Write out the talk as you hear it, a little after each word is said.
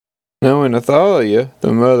Now when Athaliah,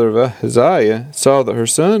 the mother of Ahaziah, saw that her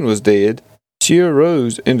son was dead, she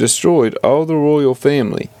arose and destroyed all the royal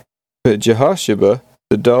family. But Jehosheba,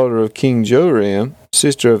 the daughter of King Joram,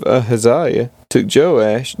 sister of Ahaziah, took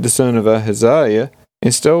Joash, the son of Ahaziah,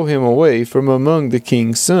 and stole him away from among the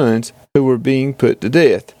king's sons who were being put to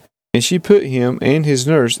death. And she put him and his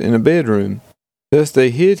nurse in a bedroom. Thus they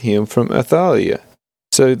hid him from Athaliah,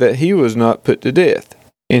 so that he was not put to death.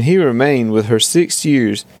 And he remained with her 6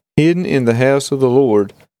 years, hidden in the house of the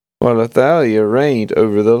Lord, while Athaliah reigned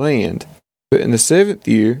over the land. But in the 7th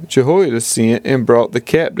year Jehoiada sent and brought the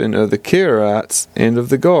captain of the Kerarites and of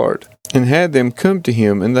the guard, and had them come to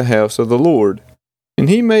him in the house of the Lord. And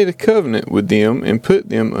he made a covenant with them, and put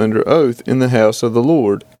them under oath in the house of the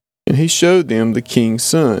Lord. And he showed them the king's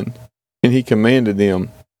son. And he commanded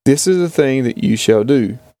them, This is the thing that you shall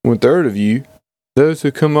do. 1/3 of you, those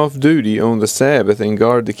who come off duty on the Sabbath and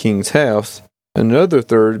guard the king's house, another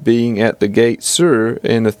third being at the gate Sur,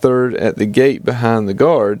 and a third at the gate behind the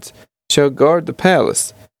guards, shall guard the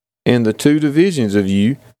palace. And the 2 divisions of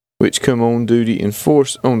you, which come on duty in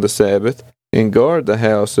force on the Sabbath, and guard the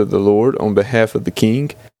house of the Lord on behalf of the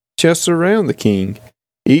king, shall surround the king,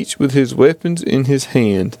 each with his weapons in his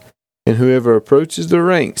hand. And whoever approaches the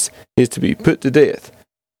ranks is to be put to death.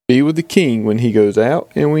 Be with the king when he goes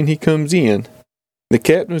out and when he comes in. The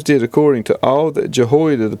captains did according to all that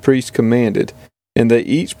Jehoiada the priest commanded, and they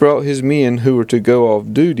each brought his men who were to go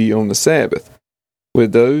off duty on the Sabbath,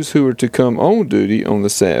 with those who were to come on duty on the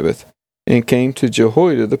Sabbath, and came to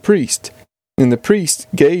Jehoiada the priest. And the priest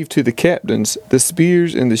gave to the captains the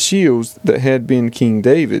spears and the shields that had been King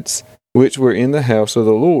David's, which were in the house of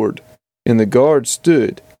the Lord. And the guard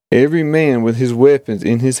stood, every man with his weapons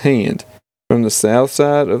in his hand, from the south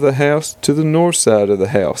side of the house to the north side of the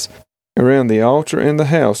house, around the altar and the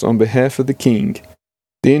house on behalf of the king.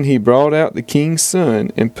 Then he brought out the king's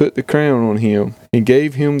son, and put the crown on him, and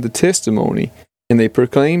gave him the testimony. And they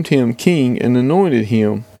proclaimed him king, and anointed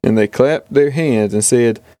him. And they clapped their hands, and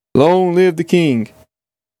said, Long live the king!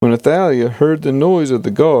 When Athaliah heard the noise of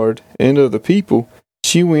the guard, and of the people,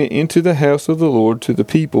 she went into the house of the Lord to the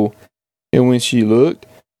people. And when she looked,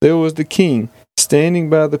 there was the king, standing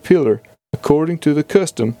by the pillar, according to the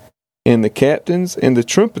custom, and the captains and the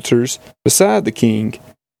trumpeters beside the king,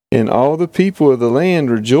 and all the people of the land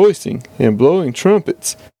rejoicing, and blowing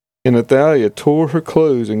trumpets. And Athaliah tore her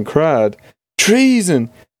clothes, and cried, Treason!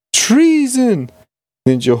 Treason!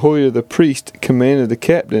 Then Jehoiada the priest commanded the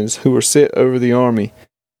captains who were set over the army,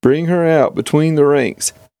 Bring her out between the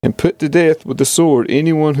ranks, and put to death with the sword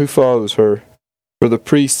anyone who follows her. For the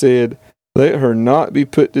priest said, Let her not be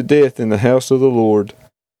put to death in the house of the Lord.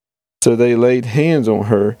 So they laid hands on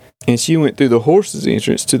her, and she went through the horses'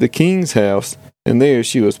 entrance to the king's house, and there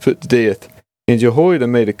she was put to death. And Jehoiada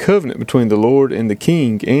made a covenant between the Lord and the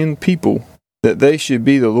king and people, that they should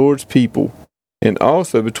be the Lord's people, and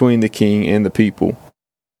also between the king and the people.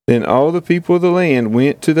 Then all the people of the land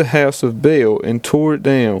went to the house of Baal and tore it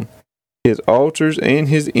down. His altars and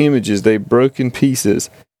his images they broke in pieces,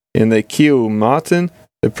 and they killed Mattan,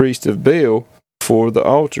 the priest of Baal, before the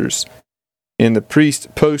altars. And the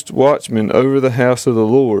priest posted watchmen over the house of the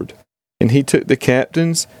Lord. And he took the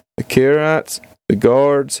captains, the Kerarites, the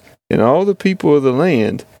guards, and all the people of the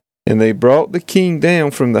land, and they brought the king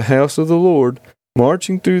down from the house of the Lord,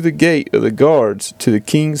 marching through the gate of the guards to the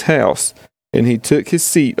king's house, and he took his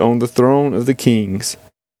seat on the throne of the kings.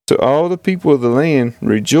 So all the people of the land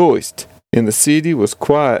rejoiced, and the city was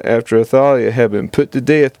quiet after Athaliah had been put to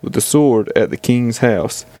death with the sword at the king's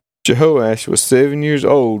house. Jehoash was 7 years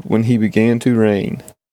old when he began to reign.